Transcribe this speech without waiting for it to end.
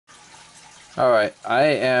Alright, I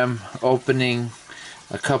am opening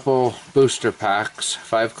a couple booster packs,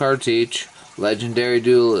 5 cards each, legendary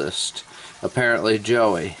duelist, apparently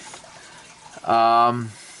Joey.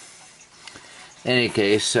 Any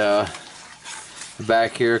case,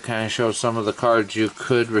 back here kind of shows some of the cards you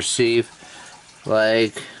could receive,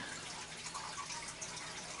 like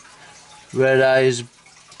Red Eyes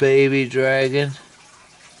Baby Dragon,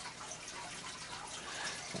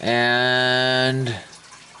 and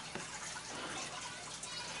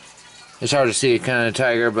it's hard to see a kind of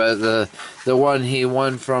tiger, but the one he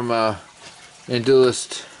won from in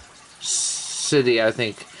Duelist City, I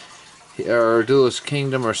think, or Duelist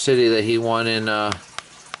Kingdom or City, that he won in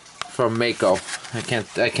from Mako. I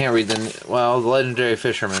can't read the legendary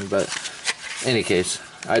fisherman, but any case,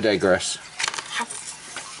 I digress.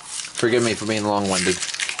 Forgive me for being long-winded.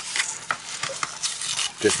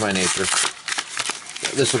 Just my nature.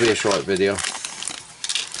 This will be a short video.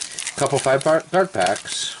 Couple 5-card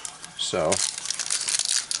packs. So,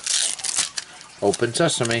 open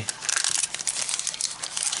sesame.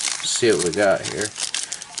 See what we got here.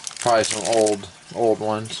 Probably some old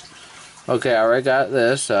ones. Okay, I already got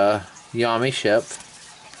this Yami ship.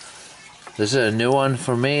 This is a new one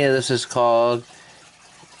for me. This is called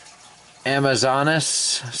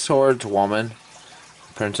Amazonas Swordswoman,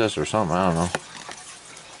 Princess or something. I don't know.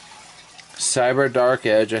 Cyber Dark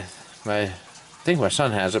Edge. I think my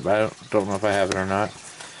son has it, but I don't know if I have it or not.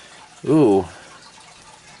 Ooh.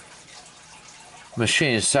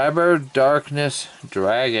 Machine. Cyber Darkness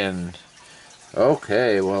Dragon.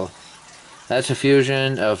 Okay, well, that's a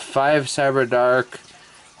fusion of 5 Cyber Dark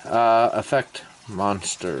effect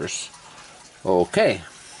monsters. Okay.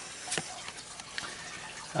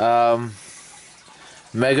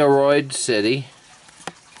 Megaroid City.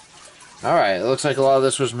 Alright, it looks like a lot of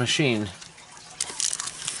this was machine.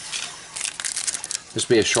 This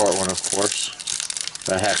will be a short one, of course.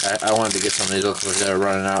 But heck, I wanted to get some of these. Looks like they're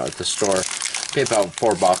running out at the store. Paid about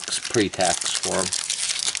 $4 pre-tax for them.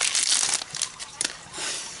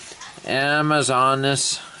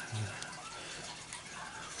 Amazonas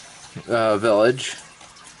Village.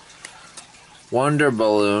 Wonder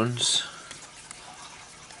Balloons.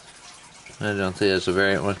 I don't think that's a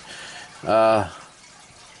variant one.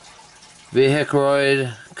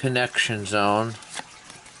 Vehicroid Connection Zone.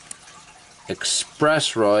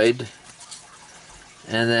 Expressroid.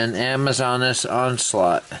 And then Amazonas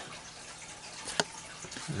Onslaught.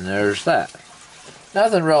 And there's that.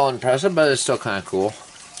 Nothing real impressive, but it's still kind of cool.